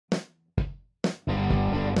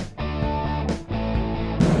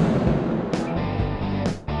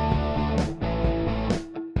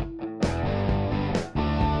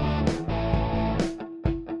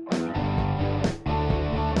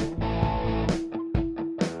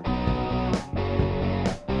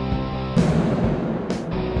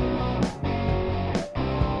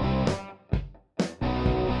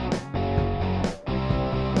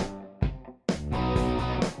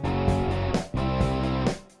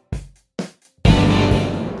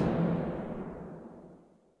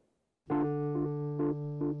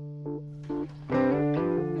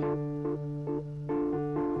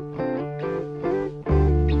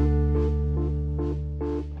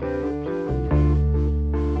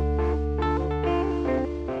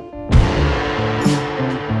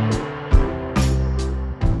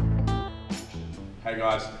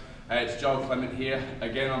Joel Clement here.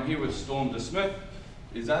 Again, I'm here with Storm DeSmith.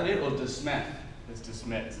 Is that it, or DeSmith? It's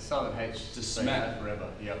DeSmith. It's a silent H. DeSmith. Forever.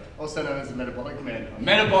 Yep. Also known as the metabolic man.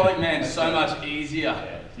 Metabolic man, so much easier.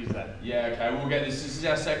 Yeah, use that. Yeah, okay, we'll get this. This is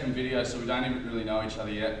our second video, so we don't even really know each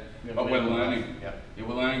other yet. But we're learning. Yep. Yeah,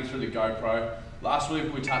 we're learning through the GoPro. Last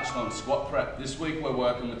week we touched on squat prep. This week we're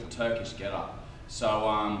working with the Turkish get-up.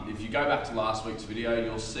 So if you go back to last week's video,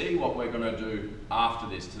 you'll see what we're going to do after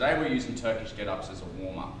this. Today we're using Turkish get-ups as a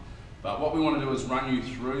warm-up. But what we want to do is run you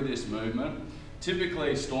through this movement.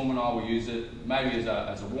 Typically, Storm and I will use it maybe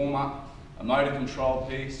as a warm-up, a motor control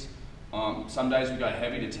piece. Some days we go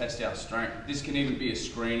heavy to test our strength. This can even be a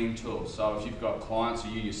screening tool. So if you've got clients or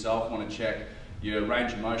you yourself want to check your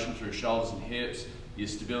range of motion through shoulders and hips, your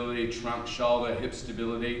stability, trunk, shoulder, hip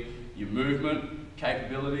stability, your movement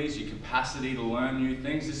capabilities, your capacity to learn new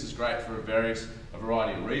things. This is great for a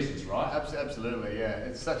variety of reasons, right? Absolutely, yeah.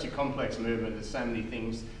 It's such a complex movement. There's so many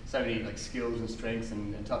things, so many skills and strengths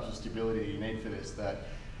and types of stability you need for this that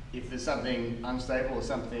if there's something unstable or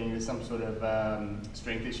there's some sort of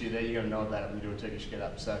strength issue there, you're going to know about it when you do a Turkish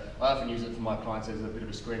get-up. So I often use it for my clients as a bit of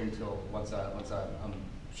a screening tool once I'm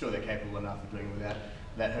sure they're capable enough of doing it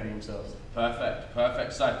without hurting themselves. Perfect,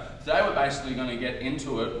 perfect. So today we're basically going to get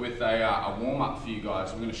into it with a warm-up for you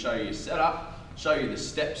guys. We're going to show you your setup, show you the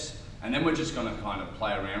steps, and then we're just going to kind of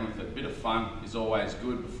play around with it. A bit of fun is always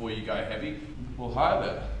good before you go heavy. Well,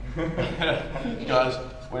 hi there. Guys,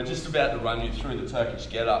 we're just about to run you through the Turkish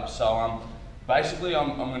get-up. So basically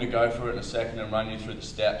I'm going to go through it in a second and run you through the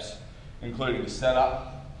steps, including the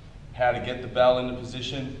setup, how to get the bell into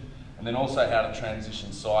position, and then also how to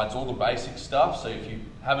transition sides, all the basic stuff. So if you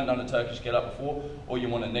haven't done a Turkish get-up before, or you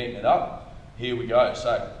want to neaten it up, here we go.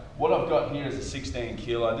 So what I've got here is a 16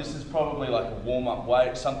 kilo. This is probably like a warm-up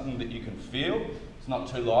weight, something that you can feel. It's not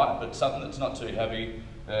too light, but something that's not too heavy.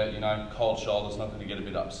 You know, cold shoulder's not going to get a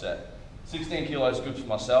bit upset. 16 kilos is good for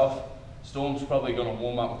myself. Storm's probably going to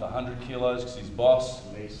warm up with 100 kilos because he's boss.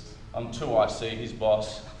 At least. I'm 2IC, he's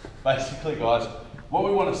boss. Basically, guys, what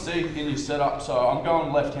we want to see in your setup, so I'm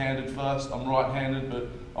going left-handed first, I'm right-handed, but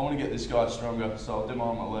I want to get this guy stronger, so I'll do mine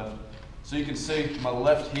on my left. So you can see my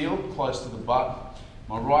left heel close to the butt,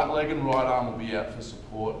 my right leg and right arm will be out for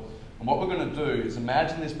support. And what we're going to do is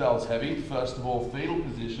imagine this bell's heavy. First of all, fetal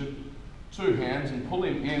position, 2 hands, and pull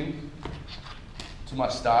him in to my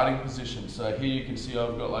starting position. So here you can see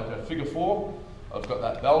I've got like a figure 4. I've got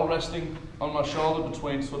that bell resting on my shoulder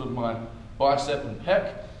between sort of my bicep and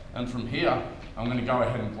pec. And from here, I'm going to go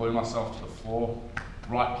ahead and glue myself to the floor,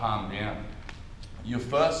 right palm down. Your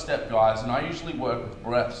first step, guys, and I usually work with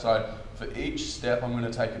breath, so for each step I'm going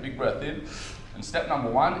to take a big breath in. And step number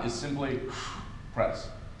 1 is simply press.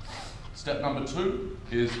 Step number 2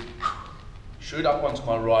 is shoot up onto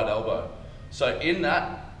my right elbow. So in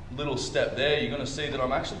that little step there, you're going to see that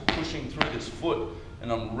I'm actually pushing through this foot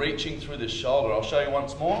and I'm reaching through this shoulder. I'll show you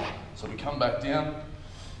once more. So we come back down.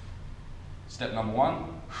 Step number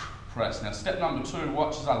 1, press. Now step number 2,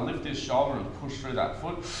 watch as I lift this shoulder and push through that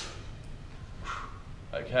foot.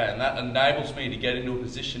 Okay, and that enables me to get into a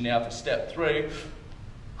position now for step 3,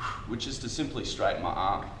 which is to simply straighten my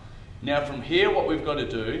arm. Now from here, what we've got to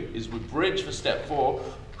do is we bridge for step 4,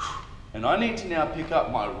 and I need to now pick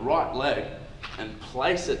up my right leg and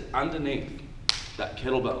place it underneath that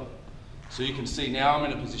kettlebell. So you can see now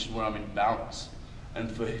I'm in a position where I'm in balance.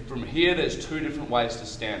 And from here, there's 2 different ways to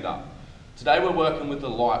stand up. Today we're working with the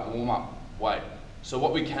light warm-up weight. So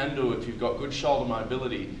what we can do if you've got good shoulder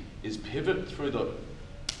mobility is pivot through the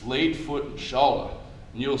lead foot and shoulder.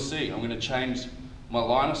 And you'll see I'm going to change my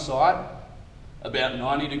line of sight about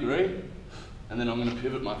 90 degree, and then I'm going to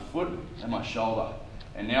pivot my foot and my shoulder.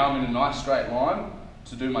 And now I'm in a nice straight line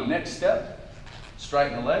to do my next step,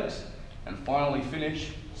 straighten the legs, and finally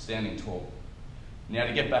finish standing tall. Now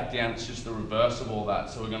to get back down, it's just the reverse of all that.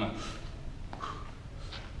 So we're going to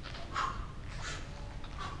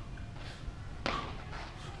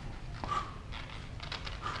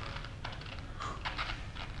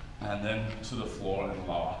and then to the floor and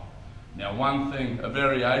lower. Now one thing, a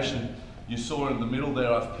variation, you saw in the middle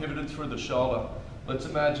there, I've pivoted through the shoulder. Let's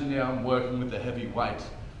imagine now I'm working with a heavy weight.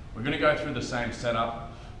 We're going to go through the same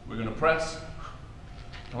setup. We're going to press,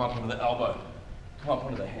 come up onto the elbow, come up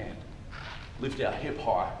onto the hand, lift our hip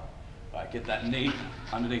high, right, get that knee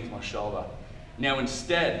underneath my shoulder. Now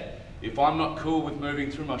instead, if I'm not cool with moving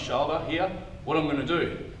through my shoulder here, what I'm going to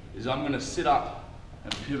do is I'm going to sit up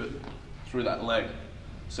and pivot through that leg.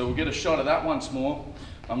 So we'll get a shot of that once more.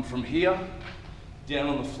 I'm from here, down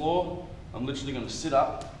on the floor, I'm literally going to sit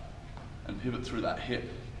up and pivot through that hip.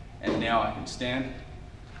 And now I can stand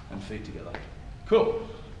and feet together. Cool.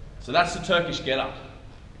 So that's the Turkish get-up.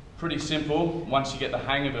 Pretty simple once you get the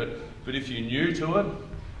hang of it. But if you're new to it,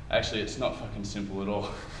 actually it's not fucking simple at all.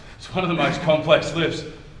 It's one of the most complex lifts.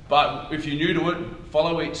 But if you're new to it,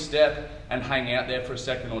 follow each step and hang out there for a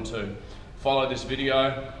second or two. Follow this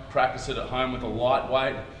video, practice it at home with a light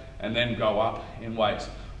weight, and then go up in weights.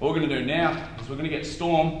 What we're gonna do now is we're gonna get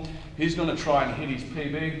Storm. He's gonna try and hit his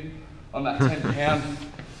PB on that 10-pound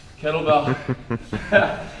kettlebell.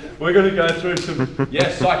 We're gonna go through some,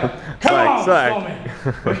 yes, psych. Come on, Stormy.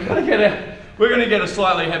 We're gonna get a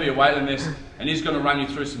slightly heavier weight than this, and he's gonna run you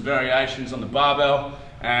through some variations on the barbell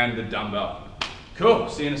and the dumbbell. Cool,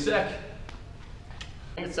 see you in a sec.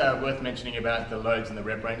 I think it's worth mentioning about the loads and the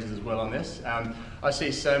rep ranges as well on this. I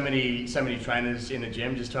see so many trainers in the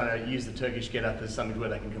gym just trying to use the Turkish get-up as something where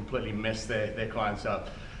they can completely mess their clients up.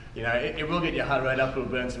 You know, it will get your heart rate up, it'll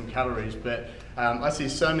burn some calories, but I see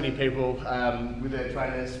so many people with their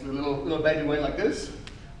trainers with a little baby weight like this,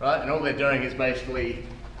 right? And all they're doing is basically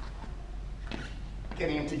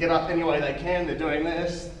getting them to get up any way they can. They're doing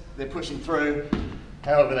this, they're pushing through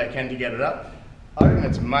however they can to get it up. I reckon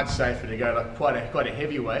it's much safer to go like quite a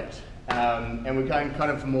heavy weight, and we're going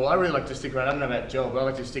kind of for more. I really like to stick around. I don't know about Joel, but I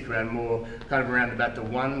like to stick around more, kind of around about the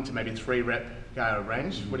 1 to maybe 3 rep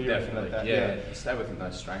range. What do you reckon about that? Yeah, stay within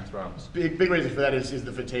those strength runs. Big reason for that is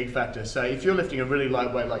the fatigue factor. So if you're lifting a really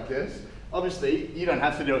light weight like this, obviously you don't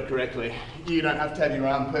have to do it correctly. You don't have to have your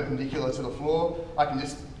arm perpendicular to the floor. I can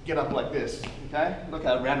just get up like this. Okay, look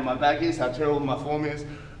how rounded my back is, how terrible my form is.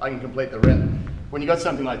 I can complete the rep. When you've got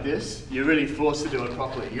something like this, you're really forced to do it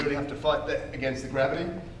properly. You really have to fight against the gravity.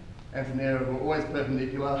 And from there, we're always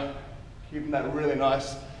perpendicular, keeping that really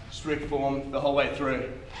nice, strict form the whole way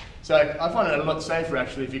through. So I find it a lot safer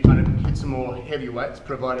actually if you kind of hit some more heavy weights,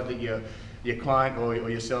 provided that your client or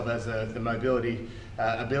yourself has the mobility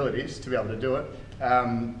abilities to be able to do it.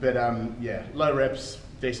 Yeah, low reps,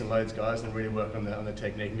 decent loads guys, and really work on the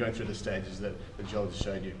technique and going through the stages that Joel just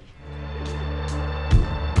showed you.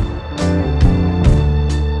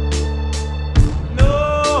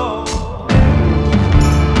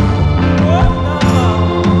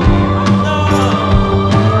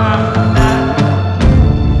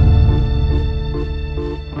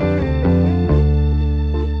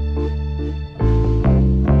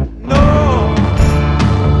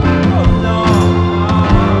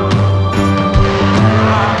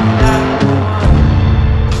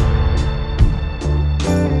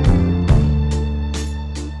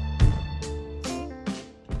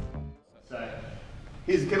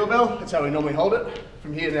 Here's the kettlebell, that's how we normally hold it.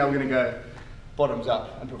 From here now we're going to go bottoms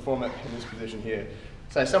up and perform it in this position here.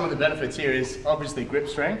 So some of the benefits here is obviously grip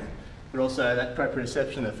strength, but also that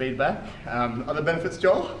proprioception, the feedback. Other benefits,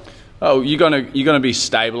 Joel? Oh, you're gonna be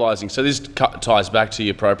stabilising. So this ties back to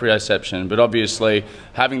your proprioception, but obviously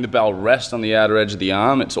having the bell rest on the outer edge of the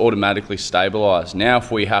arm, it's automatically stabilised. Now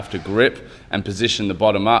if we have to grip and position the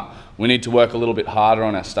bottom up, we need to work a little bit harder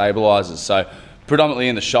on our stabilisers. So predominantly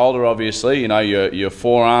in the shoulder, obviously, you know, your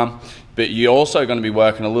forearm, but you're also going to be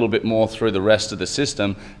working a little bit more through the rest of the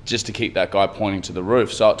system just to keep that guy pointing to the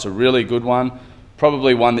roof. So it's a really good one.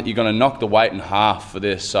 Probably one that you're going to knock the weight in half for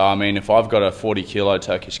this. So I mean, if I've got a 40 kilo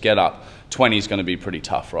Turkish get up, 20 is going to be pretty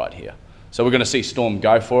tough right here. So we're going to see Storm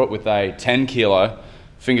go for it with a 10 kilo.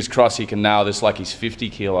 Fingers crossed he can nail this like he's 50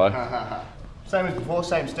 kilo. Same as before,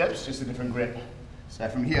 same steps, just a different grip. So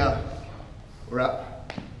from here, we're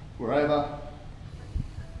up, we're over,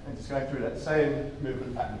 and just going through that same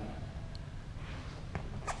movement pattern.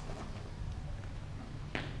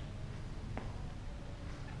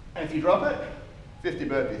 And if you drop it, 50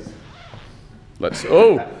 burpees.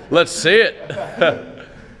 Let's see it.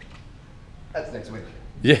 That's next week.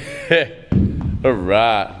 Yeah. All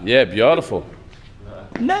right. Yeah, beautiful.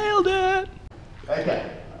 Nailed it.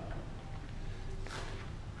 Okay.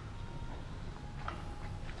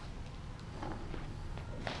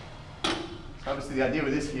 So obviously the idea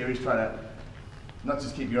with this here is try to not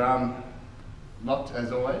just keep your arm locked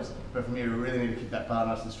as always, but from here we really need to keep that bar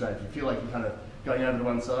nice and straight. If you feel like you're kind of going over to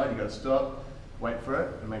one side, you've got to stop, wait for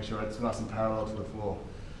it, and make sure it's nice and parallel to the floor.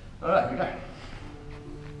 All right, here we go.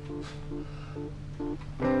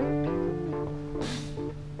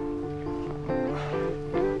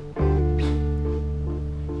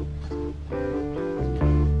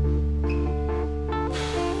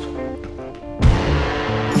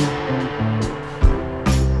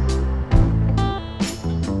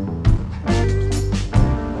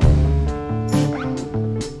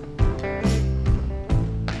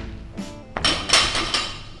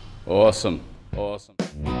 Awesome.